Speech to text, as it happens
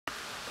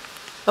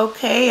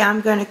Okay,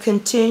 I'm going to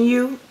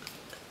continue.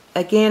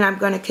 Again, I'm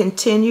going to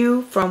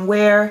continue from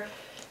where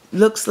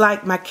looks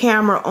like my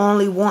camera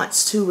only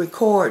wants to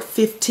record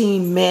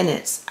 15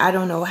 minutes. I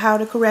don't know how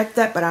to correct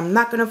that, but I'm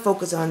not going to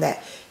focus on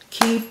that.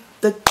 Keep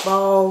the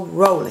ball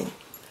rolling.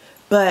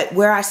 But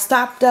where I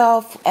stopped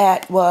off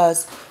at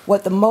was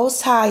what the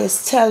Most High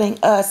is telling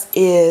us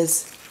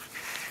is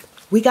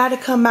we got to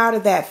come out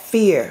of that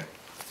fear.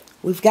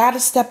 We've got to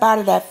step out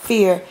of that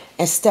fear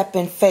and step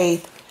in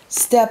faith,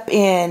 step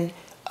in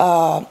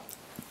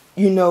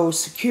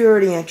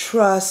security and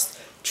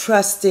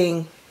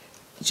trusting,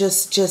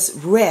 just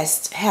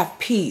rest, have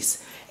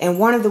peace. And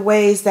one of the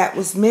ways that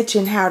was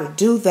mentioned how to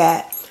do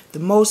that, the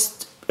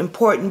most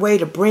important way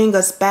to bring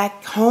us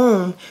back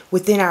home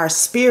within our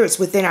spirits,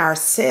 within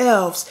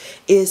ourselves,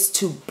 is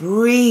to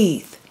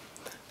breathe.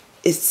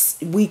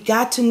 We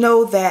got to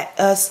know that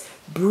us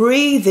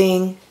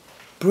breathing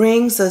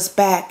brings us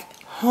back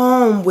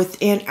home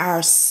within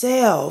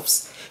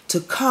ourselves to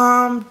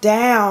calm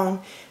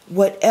down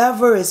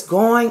whatever is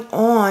going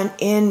on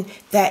in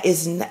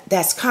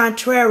that's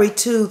contrary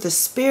to the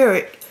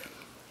spirit.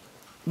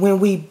 When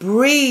we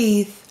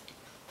breathe,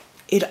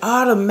 it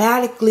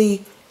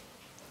automatically,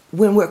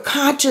 when we're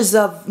conscious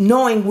of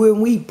knowing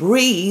when we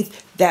breathe,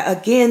 that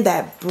again,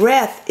 that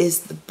breath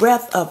is the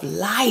breath of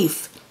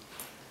life.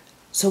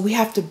 So we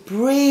have to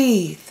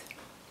breathe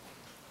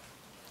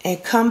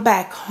and come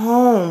back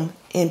home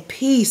in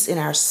peace in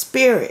our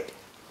spirit.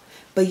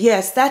 But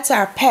yes, that's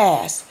our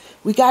past.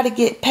 We got to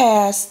get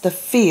past the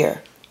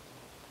fear.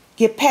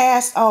 Get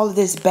past all of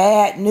this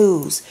bad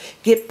news.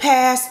 Get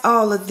past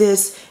all of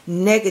this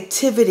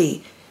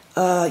negativity.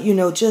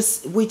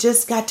 We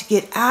just got to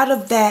get out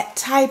of that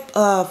type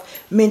of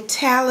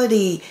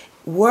mentality,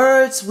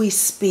 words we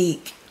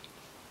speak.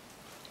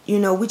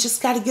 We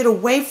just got to get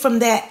away from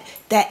that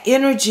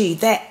energy,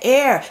 that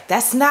air.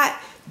 That's not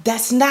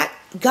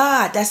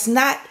God. That's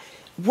not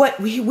what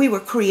we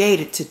were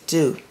created to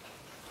do.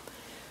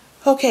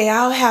 Okay,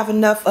 I'll have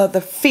enough of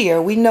the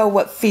fear. We know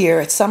what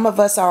fear is. Some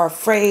of us are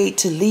afraid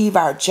to leave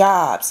our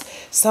jobs.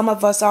 Some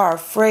of us are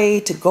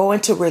afraid to go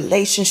into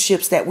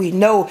relationships that we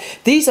know.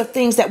 These are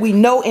things that we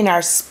know in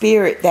our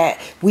spirit that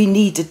we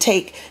need to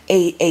take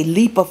a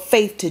leap of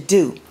faith to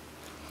do.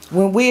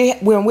 When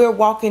we're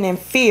walking in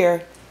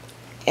fear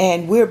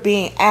and we're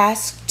being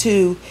asked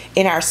to,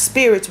 in our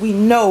spirits, we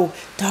know,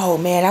 oh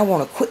man, I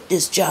want to quit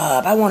this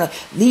job. I want to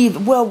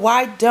leave. Well,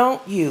 why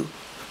don't you?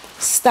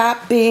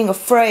 Stop being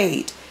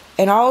afraid.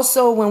 And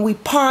also when we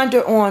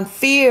ponder on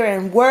fear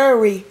and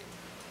worry,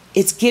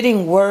 it's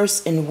getting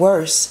worse and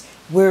worse.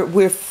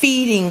 We're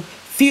feeding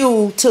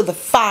fuel to the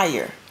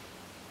fire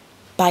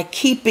by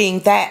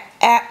keeping that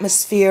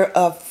atmosphere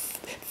of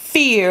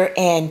fear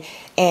and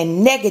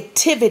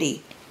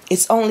negativity.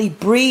 It's only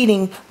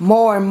breeding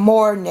more and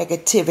more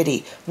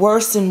negativity,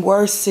 worse and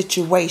worse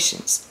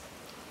situations.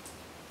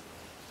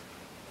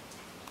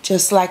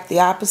 Just like the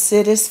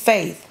opposite is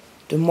faith.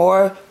 The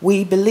more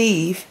we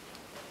believe,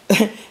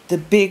 the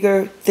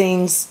bigger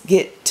things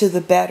get to the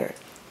better.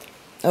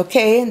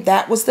 Okay, and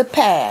that was the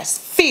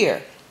past.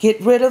 Fear. Get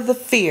rid of the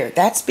fear.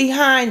 That's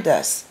behind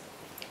us.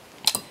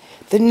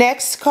 The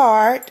next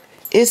card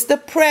is the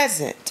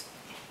present,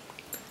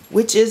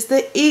 which is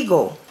the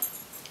eagle.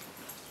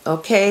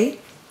 Okay,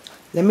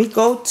 let me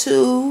go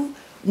to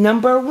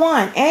number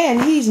 1.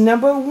 And he's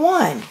number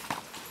 1.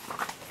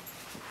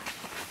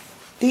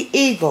 The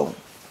eagle.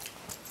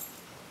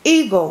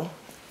 Eagle,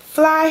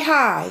 fly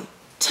high.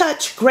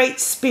 Touch great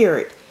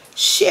spirit,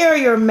 share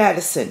your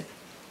medicine,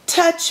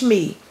 touch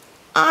me,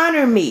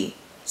 honor me,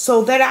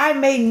 so that I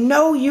may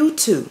know you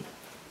too.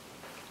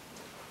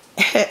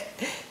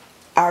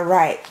 All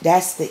right,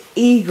 that's the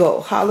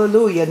eagle.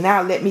 Hallelujah.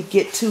 Now let me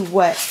get to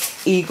what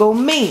eagle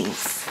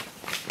means.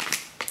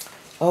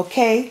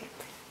 Okay,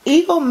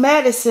 eagle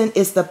medicine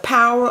is the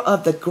power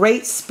of the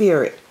great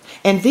spirit.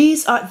 And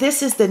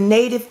this is the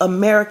Native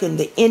American,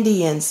 the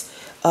Indians,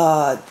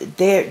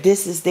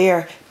 this is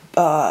their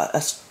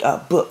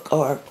a book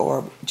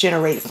or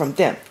generated from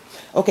them.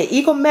 Okay,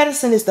 eagle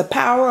medicine is the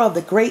power of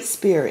the great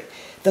spirit,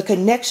 the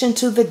connection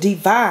to the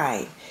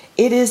divine.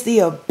 It is the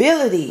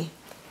ability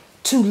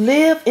to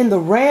live in the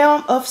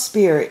realm of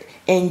spirit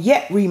and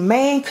yet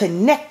remain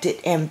connected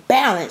and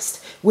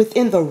balanced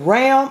within the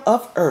realm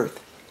of earth.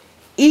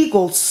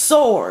 Eagle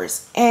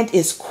soars and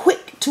is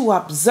quick to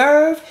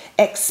observe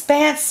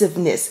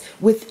expansiveness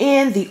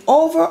within the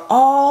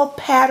overall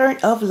pattern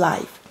of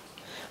life.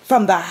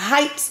 From the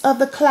heights of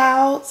the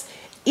clouds,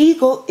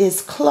 eagle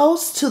is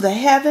close to the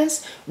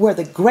heavens where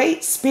the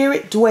great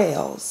spirit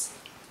dwells.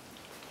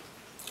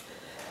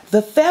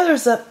 The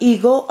feathers of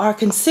eagle are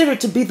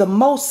considered to be the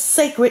most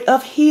sacred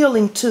of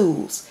healing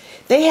tools.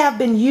 They have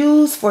been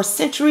used for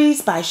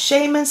centuries by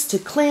shamans to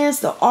cleanse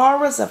the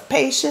auras of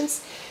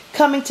patients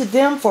coming to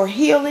them for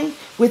healing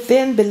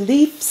within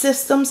belief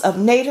systems of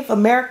Native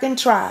American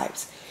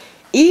tribes.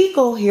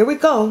 Eagle, here we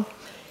go.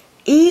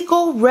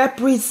 Eagle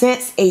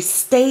represents a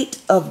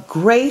state of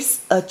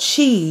grace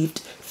achieved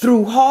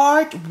through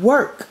hard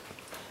work,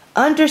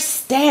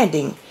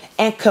 understanding,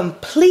 and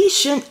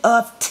completion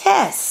of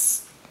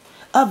tests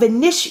of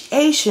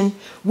initiation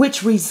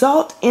which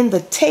result in the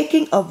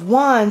taking of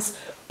one's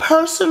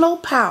personal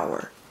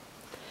power.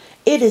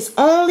 It is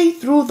only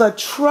through the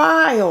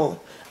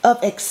trial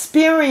of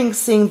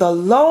experiencing the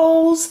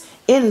lows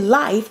in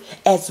life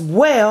as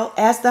well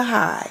as the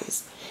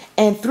highs,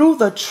 and through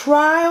the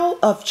trial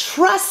of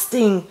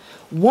trusting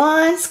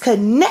one's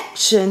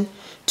connection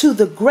to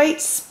the Great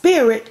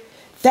Spirit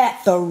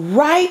that the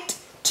right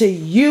to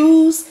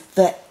use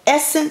the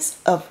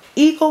essence of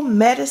eagle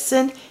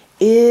medicine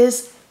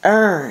is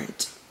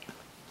earned.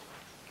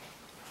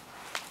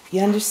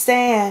 You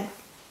understand?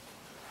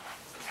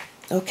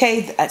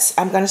 Okay,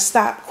 I'm going to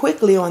stop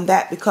quickly on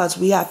that because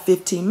we have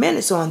 15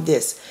 minutes on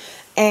this.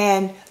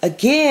 And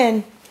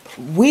again,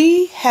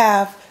 we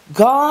have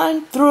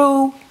gone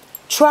through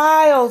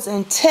trials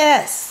and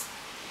tests,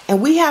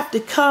 and we have to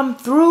come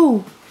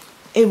through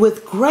it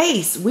with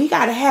grace. We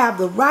got to have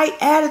the right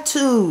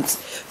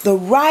attitudes, the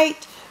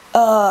right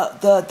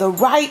the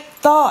right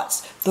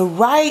thoughts, the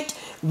right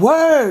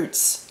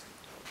words,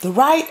 the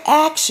right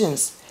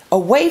actions,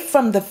 away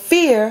from the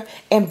fear,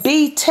 and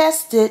be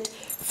tested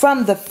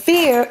from the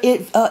fear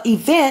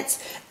events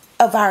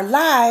of our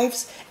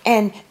lives,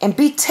 and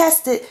be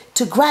tested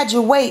to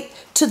graduate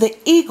to the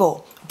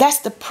eagle. That's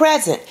the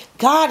present.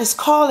 God is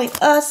calling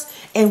us,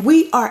 and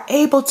we are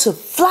able to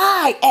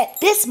fly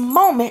at this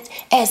moment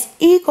as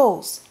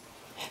eagles.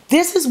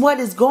 This is what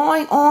is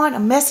going on, a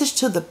message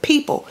to the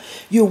people.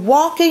 You're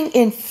walking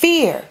in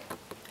fear.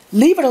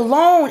 Leave it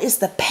alone. It's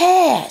the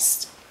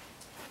past.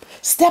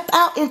 Step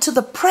out into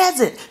the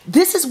present.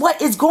 This is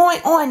what is going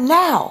on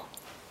now.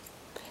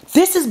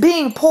 This is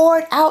being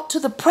poured out to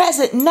the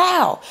present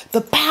now.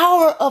 The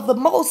power of the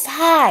Most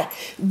High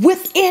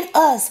within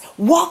us,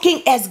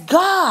 walking as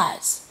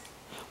gods.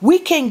 We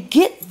can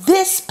get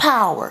this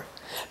power.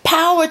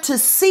 Power to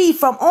see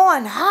from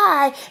on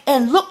high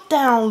and look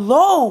down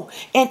low,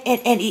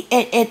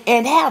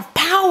 and have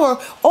power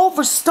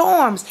over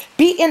storms.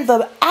 Be in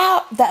the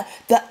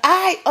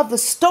eye of the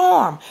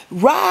storm.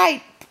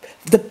 Ride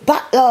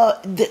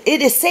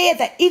it is said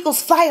that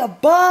eagles fly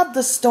above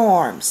the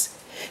storms.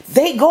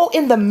 They go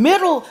in the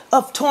middle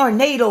of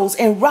tornadoes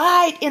and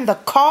ride in the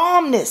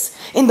calmness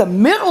in the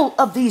middle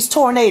of these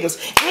tornadoes.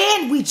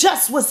 And we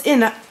just was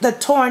in the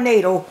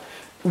tornado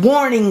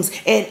warnings,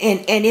 and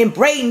in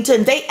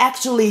Bradenton, they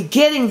actually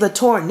getting the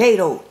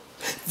tornado.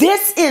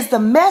 This is the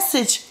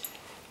message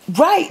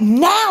right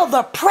now,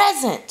 the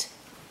present.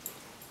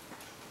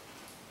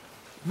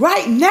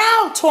 Right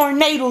now,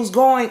 tornadoes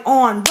going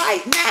on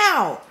right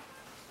now.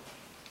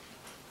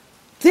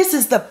 This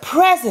is the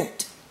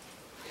present.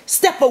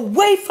 Step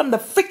away from the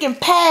freaking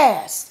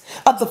past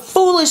of the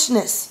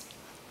foolishness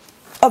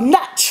of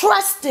not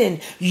trusting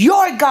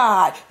your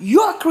God,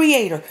 your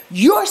creator,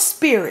 your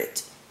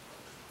spirit.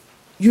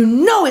 You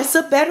know it's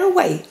a better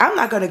way. I'm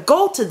not going to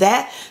go to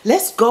that.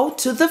 Let's go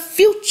to the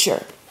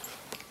future.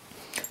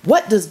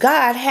 What does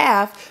God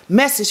have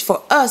message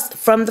for us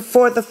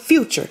for the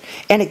future?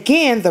 And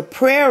again, the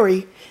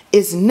prairie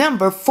is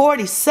number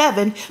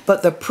 47,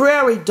 but the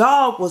prairie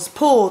dog was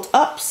pulled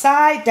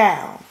upside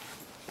down.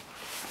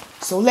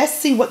 So let's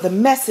see what the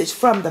message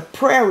from the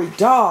prairie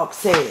dog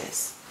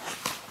says.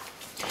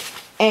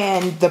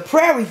 And the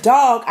prairie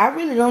dog, I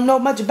really don't know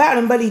much about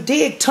him, but he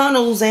dig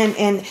tunnels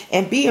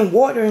and be in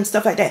water and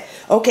stuff like that.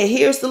 Okay,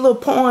 here's the little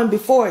poem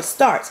before it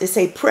starts. It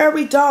say,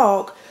 prairie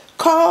dog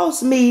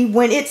calls me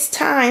when it's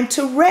time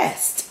to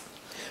rest,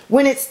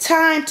 when it's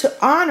time to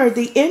honor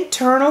the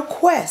internal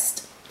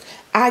quest.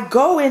 I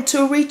go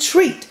into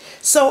retreat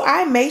so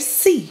I may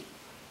see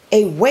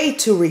a way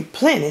to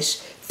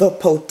replenish the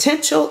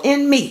potential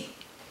in me.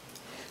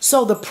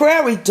 So the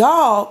prairie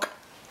dog,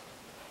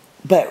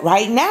 but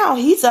right now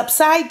he's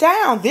upside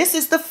down. This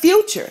is the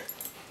future.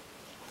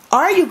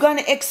 Are you going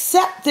to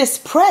accept this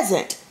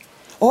present?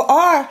 Or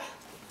are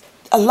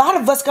a lot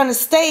of us going to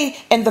stay,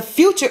 and the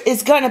future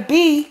is going to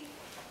be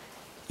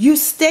you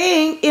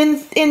staying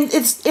in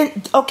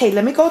okay,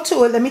 let me go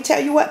to it. Let me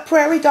tell you what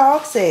prairie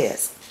dog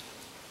says.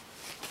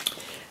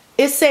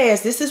 It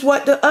says, this is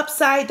what the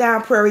upside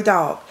down prairie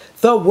dog,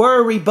 the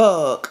worry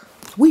bug.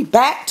 We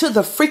back to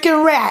the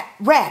freaking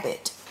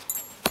rabbit.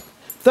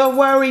 The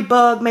worry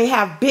bug may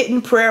have bitten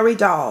prairie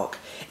dog,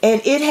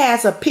 and it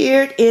has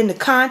appeared in the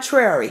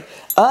contrary,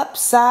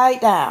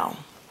 upside down.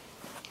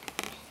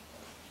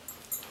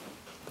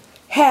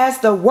 Has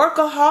the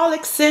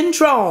workaholic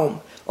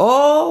syndrome.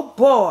 Oh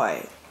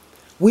boy.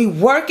 We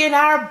working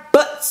our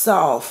butts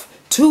off,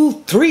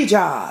 2-3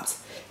 jobs.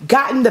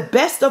 Gotten the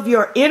best of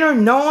your inner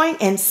knowing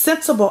and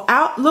sensible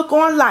outlook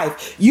on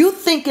life. You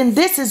thinking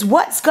this is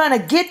what's gonna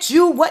get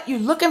you what you're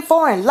looking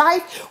for in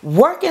life?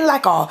 Working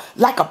like a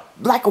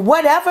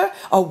whatever,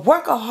 a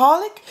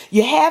workaholic.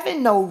 You're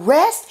having no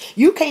rest.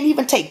 You can't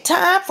even take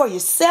time for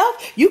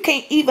yourself. You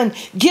can't even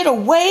get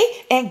away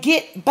and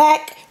get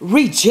back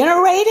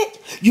regenerated.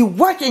 You're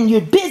working, you're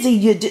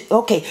busy,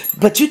 okay,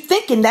 but you're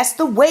thinking that's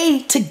the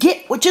way to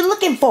get what you're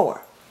looking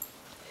for.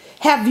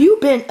 Have you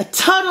been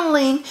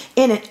tunneling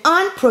in an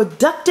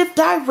unproductive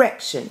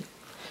direction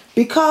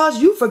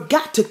because you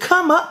forgot to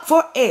come up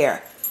for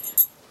air?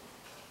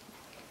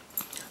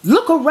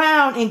 Look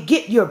around and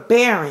get your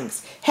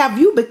bearings. Have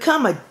you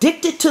become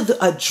addicted to the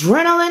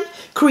adrenaline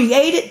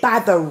created by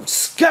the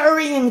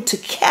scurrying to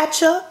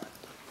catch up?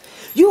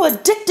 You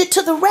addicted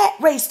to the rat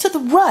race, to the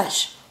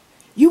rush.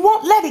 You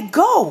won't let it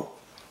go.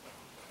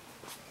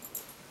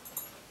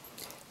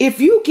 If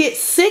you get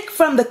sick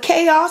from the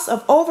chaos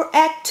of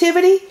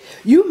overactivity,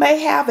 you may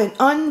have an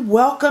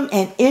unwelcome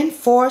and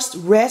enforced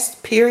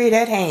rest period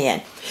at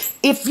hand.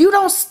 If you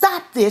don't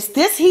stop this,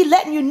 he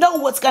letting you know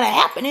what's going to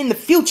happen in the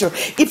future.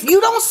 If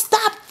you don't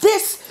stop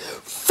this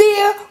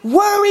fear,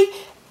 worry,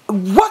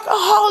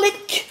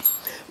 workaholic,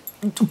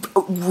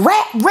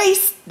 rat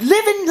race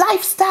living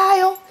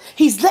lifestyle,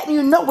 he's letting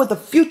you know what the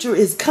future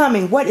is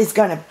coming, what it's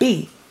going to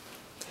be.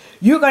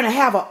 You're going to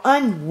have an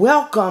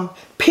unwelcome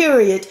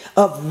period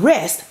of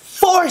rest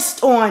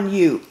forced on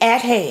you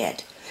at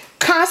hand.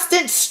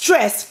 Constant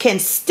stress can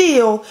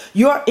steal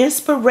your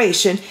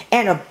inspiration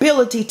and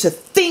ability to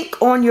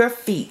think on your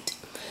feet.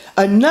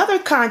 Another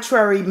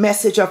contrary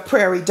message of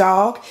Prairie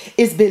Dog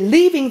is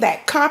believing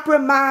that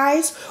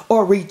compromise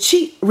or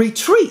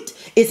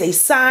retreat is a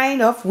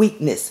sign of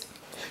weakness.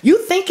 You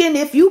thinking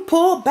if you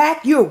pull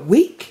back you're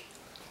weak?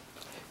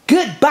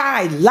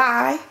 Goodbye,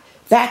 lie.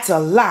 That's a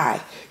lie.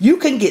 You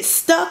can get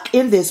stuck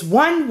in this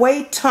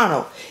one-way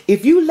tunnel.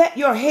 If you let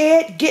your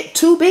head get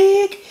too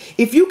big,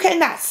 if you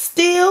cannot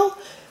still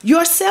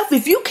yourself,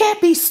 if you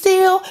can't be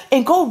still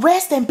and go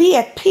rest and be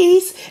at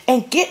peace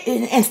and get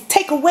and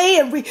take away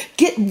and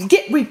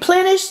get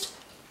replenished,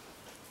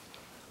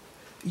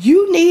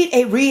 you need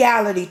a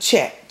reality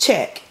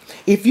check.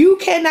 If you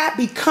cannot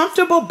be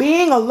comfortable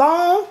being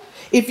alone,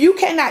 if you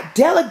cannot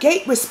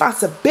delegate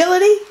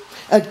responsibility,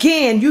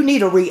 again, you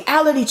need a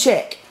reality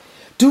check.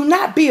 Do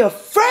not be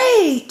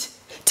afraid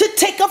to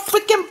take a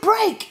freaking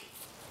break.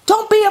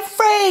 Don't be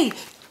afraid.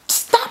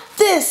 Stop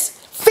this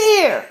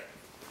fear.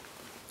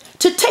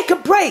 To take a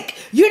break.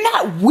 You're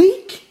not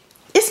weak.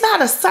 It's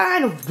not a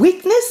sign of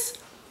weakness.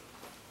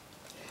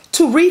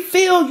 To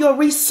refill your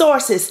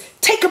resources.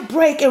 Take a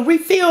break and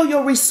refill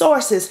your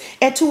resources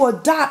and to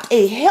adopt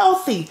a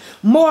healthy,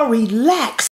 more relaxed